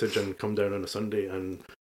us a message and come down on a Sunday and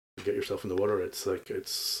get yourself in the water. It's like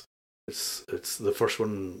it's the first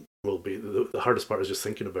one will be the hardest part is just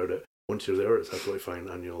thinking about it. Once you're there, it's absolutely fine,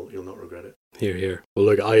 and you'll not regret it. Here, here. Well,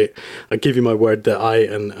 look, I give you my word that I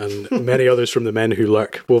and many others from the Men Who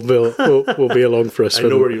Lurk will be along for a swim. I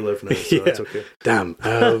know where you live now, so that's okay. Damn.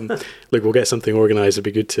 Look, we'll get something organised. It'd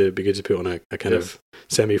be good to put on a kind of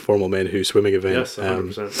semi-formal Men Who swimming event. Yes,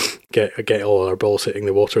 100%. Get all our balls hitting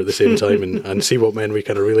the water at the same time and see what men we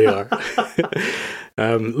kind of really are.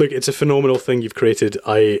 Look, it's a phenomenal thing you've created.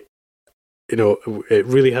 It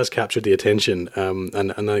really has captured the attention,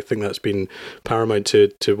 and I think that's been paramount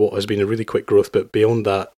to what has been a really quick growth. But beyond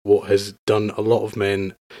that, what has done a lot of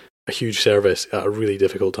men a huge service at a really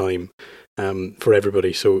difficult time for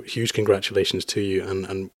everybody. So huge congratulations to you,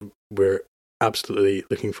 and we're absolutely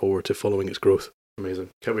looking forward to following its growth. Amazing.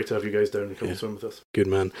 Can't wait to have you guys down and come and swim with us. Good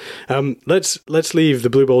man. Let's leave the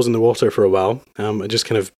blue balls in the water for a while and just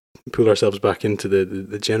kind of pull ourselves back into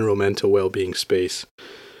the general mental well-being space.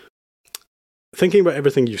 Thinking about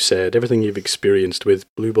everything you've said, everything you've experienced with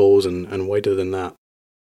blue balls and wider than that,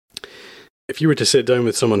 if you were to sit down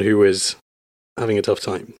with someone who is having a tough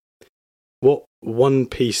time, what one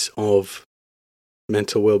piece of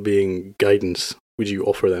mental well-being guidance would you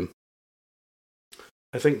offer them?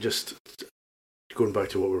 I think just going back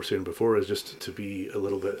to what we were saying before is just to be a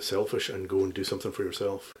little bit selfish and go and do something for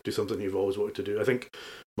yourself. Do something you've always wanted to do. I think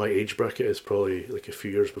my age bracket is probably like a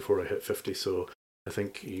few years before I hit 50, so I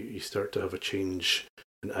think you start to have a change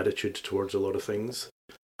in attitude towards a lot of things.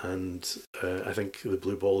 And I think the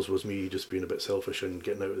blue balls was me just being a bit selfish and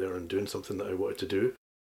getting out there and doing something that I wanted to do.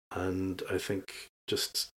 And I think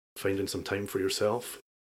just finding some time for yourself.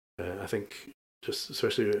 I think just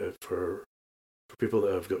especially for people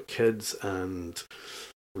that have got kids and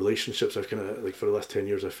relationships, I've kind of, like, for the last 10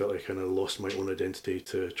 years, I felt like I kind of lost my own identity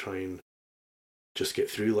to try and just get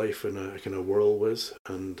through life in a kind of whirlwind.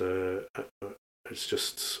 And it's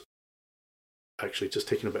just actually just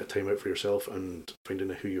taking a bit of time out for yourself and finding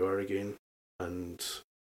out who you are again and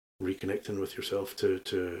reconnecting with yourself to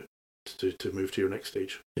move to your next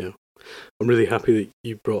stage. Yeah. I'm really happy that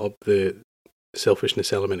you brought up the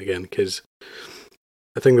selfishness element again, because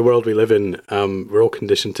I think the world we live in, we're all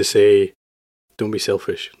conditioned to say, don't be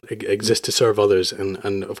selfish, exist to serve others.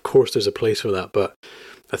 And of course there's a place for that. But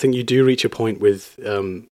I think you do reach a point with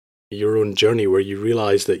your own journey where you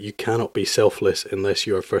realize that you cannot be selfless unless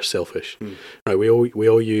you are first selfish. Right? We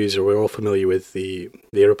all use, or we're all familiar with the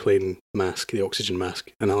airplane mask, the oxygen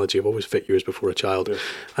mask analogy. I've always fit yours before a child. Yeah.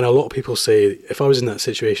 And a lot of people say, if I was in that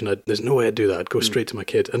situation, there's no way I'd do that. I'd go straight to my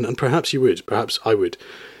kid. And perhaps you would, perhaps I would.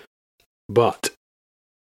 But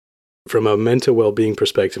from a mental well-being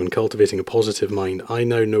perspective and cultivating a positive mind, I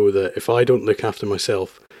now know that if I don't look after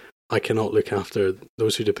myself, I cannot look after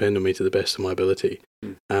those who depend on me to the best of my ability.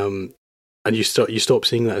 And you stop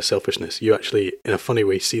seeing that as selfishness. You actually, in a funny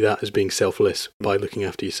way, see that as being selfless by looking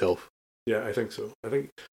after yourself. Yeah, I think so. I think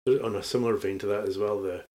on a similar vein to that as well,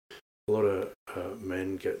 a lot of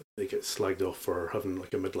men get slagged off for having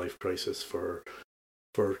like a midlife crisis, for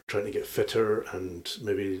trying to get fitter and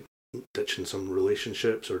maybe ditching some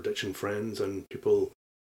relationships or ditching friends, and people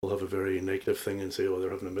will have a very negative thing and say, oh, they're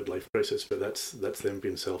having a midlife crisis, but that's them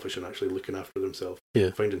being selfish and actually looking after themselves,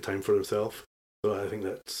 finding time for themselves. So I think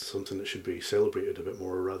that's something that should be celebrated a bit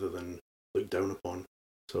more rather than looked down upon.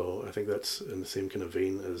 So I think that's in the same kind of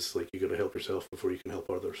vein as, like, you got to help yourself before you can help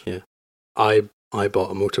others. Yeah. I bought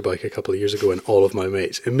a motorbike a couple of years ago, and all of my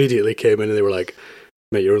mates immediately came in and they were like,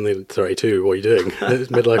 mate, you're only 32, what are you doing?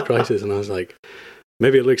 It's midlife crisis. And I was like,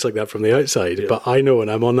 maybe it looks like that from the outside, but I know when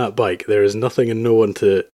I'm on that bike, there is nothing and no one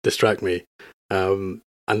to distract me. And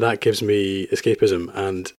that gives me escapism.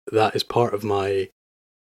 And that is part of my,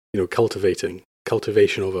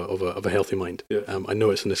 cultivation of a healthy mind. Yeah. I know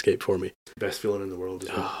it's an escape for me. Best feeling in the world.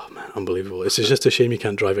 Oh man, unbelievable! It's just a shame you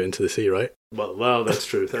can't drive it into the sea, right? Well, that's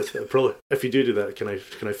true. That's probably, if you do that, can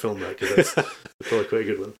I film that? Because that's probably quite a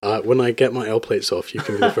good one. When I get my L plates off, you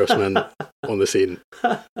can be the first man on the scene.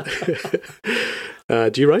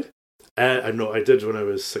 Do you ride? No, I did when I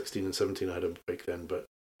was 16 and 17. I had a bike then, but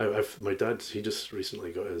my dad, he just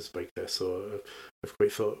recently got his bike test, so I've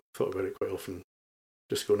quite thought about it quite often.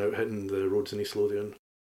 Just going out hitting the roads in East Lothian.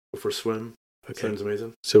 go for a swim. Okay. Sounds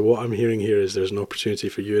amazing. So what I'm hearing here is there's an opportunity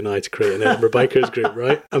for you and I to create an Edinburgh Bikers group,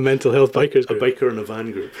 right? A mental health bikers group. A biker and a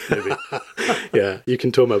van group, maybe. Yeah, you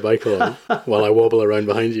can tow my bike along while I wobble around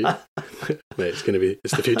behind you. Mate,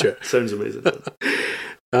 it's the future. Sounds amazing.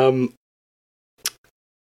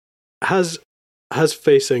 Has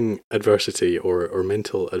facing adversity or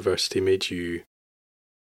mental adversity made you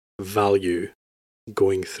value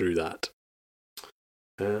going through that?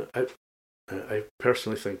 I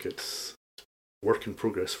personally think it's work in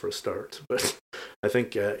progress for a start, but I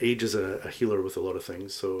think age is a healer with a lot of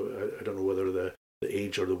things. So I don't know whether the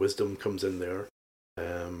age or the wisdom comes in there.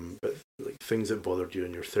 But like things that bothered you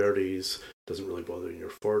in your 30s doesn't really bother you in your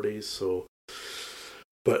 40s. So,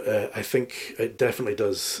 but I think it definitely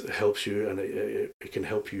does helps you, and it can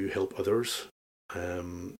help you help others.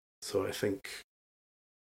 So I think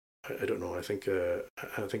I don't know. I think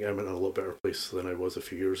I'm in a lot better place than I was a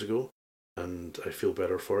few years ago, and I feel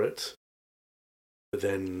better for it. But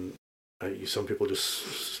then some people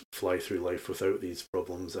just fly through life without these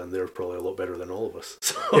problems, and they're probably a lot better than all of us.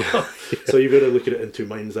 So, so you've got to look at it in two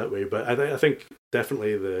minds that way. But I think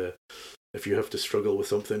definitely if you have to struggle with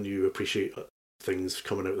something, you appreciate things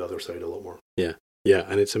coming out the other side a lot more. Yeah,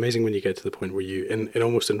 and it's amazing when you get to the point where you, in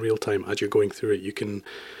almost in real time, as you're going through it, you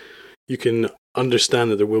can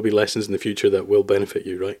understand that there will be lessons in the future that will benefit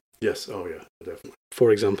you, right? Yes. Oh yeah, definitely.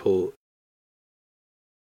 For example,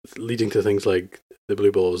 leading to things like the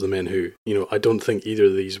Blue Balls, the Men Who, I don't think either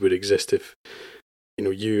of these would exist if,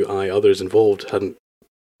 you, I, others involved hadn't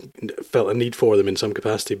felt a need for them in some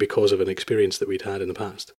capacity because of an experience that we'd had in the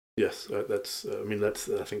past. Yes, I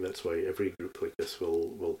think that's why every group like this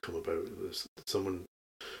will come about. There's someone,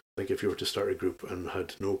 I think if you were to start a group and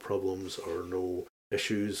had no problems or no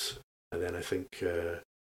issues, and then I think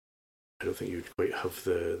I don't think you'd quite have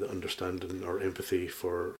the understanding or empathy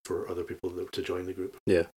for other people to join the group.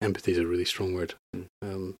 Yeah, empathy is a really strong word.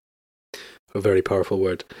 A very powerful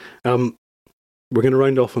word. We're going to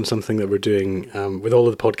round off on something that we're doing with all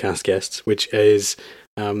of the podcast guests, which is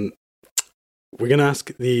we're going to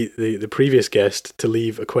ask the previous guest to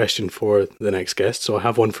leave a question for the next guest. So I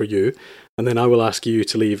have one for you, and then I will ask you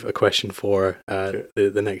to leave a question for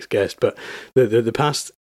the next guest. But the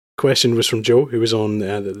past question was from Joe, who was on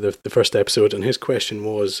the first episode, and his question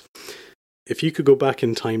was, if you could go back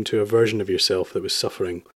in time to a version of yourself that was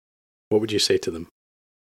suffering, what would you say to them?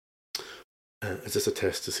 Is this a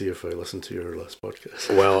test to see if I listened to your last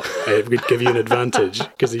podcast? Well, it would give you an advantage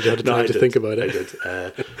because you had time to think about it.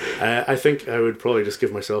 I did. I think I would probably just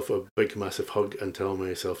give myself a big, massive hug and tell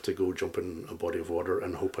myself to go jump in a body of water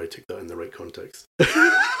and hope I took that in the right context.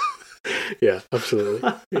 Yeah, absolutely.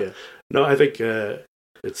 Yeah. No, I think I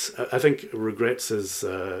think regrets is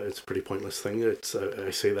it's a pretty pointless thing. It's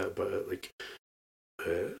I say that, but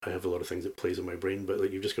I have a lot of things that plays in my brain.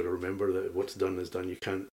 But you've just got to remember that what's done is done. You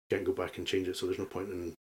can't go back and change it. So there's no point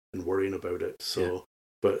in worrying about it. So, yeah.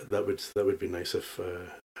 But that would be nice if I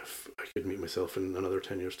could meet myself in another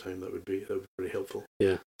 10 years' time. That would be pretty helpful.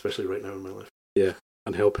 Yeah, especially right now in my life. Yeah,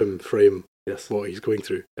 and help him frame yes what he's going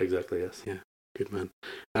through. Exactly. Yes. Yeah. Good man.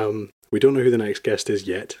 We don't know who the next guest is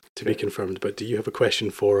yet, to be confirmed, but do you have a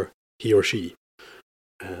question for he or she?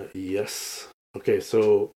 Yes. Okay,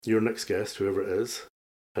 so your next guest, whoever it is,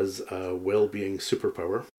 has a well-being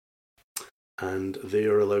superpower, and they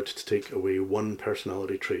are allowed to take away one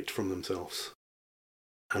personality trait from themselves.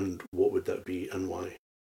 And what would that be and why?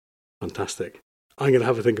 Fantastic. I'm going to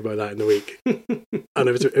have a think about that in the week. And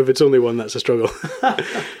if it's only one, that's a struggle.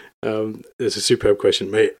 It's a superb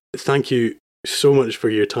question, mate. Thank you so much for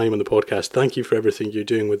your time on the podcast. Thank you for everything you're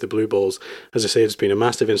doing with the Blue Balls. As I say, it's been a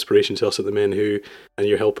massive inspiration to us at the Men Who, and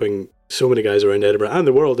you're helping so many guys around Edinburgh and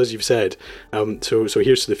the world, as you've said. So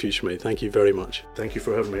here's to the future, mate. Thank you very much. Thank you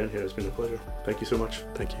for having me in here. It's been a pleasure. Thank you so much.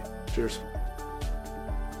 Thank you. Cheers.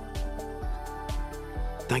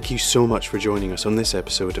 Thank you so much for joining us on this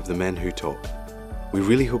episode of The Men Who Talk. We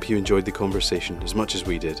really hope you enjoyed the conversation as much as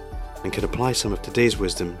we did and can apply some of today's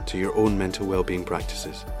wisdom to your own mental well-being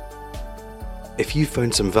practices. If you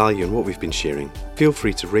found some value in what we've been sharing, feel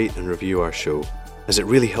free to rate and review our show, as it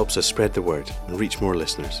really helps us spread the word and reach more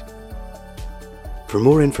listeners. For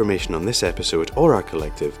more information on this episode or our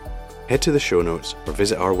collective, head to the show notes or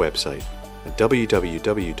visit our website at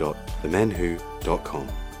www.themenwho.com.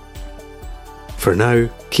 For now,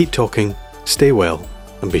 keep talking, stay well,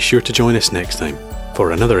 and be sure to join us next time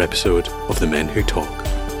for another episode of The Men Who Talk.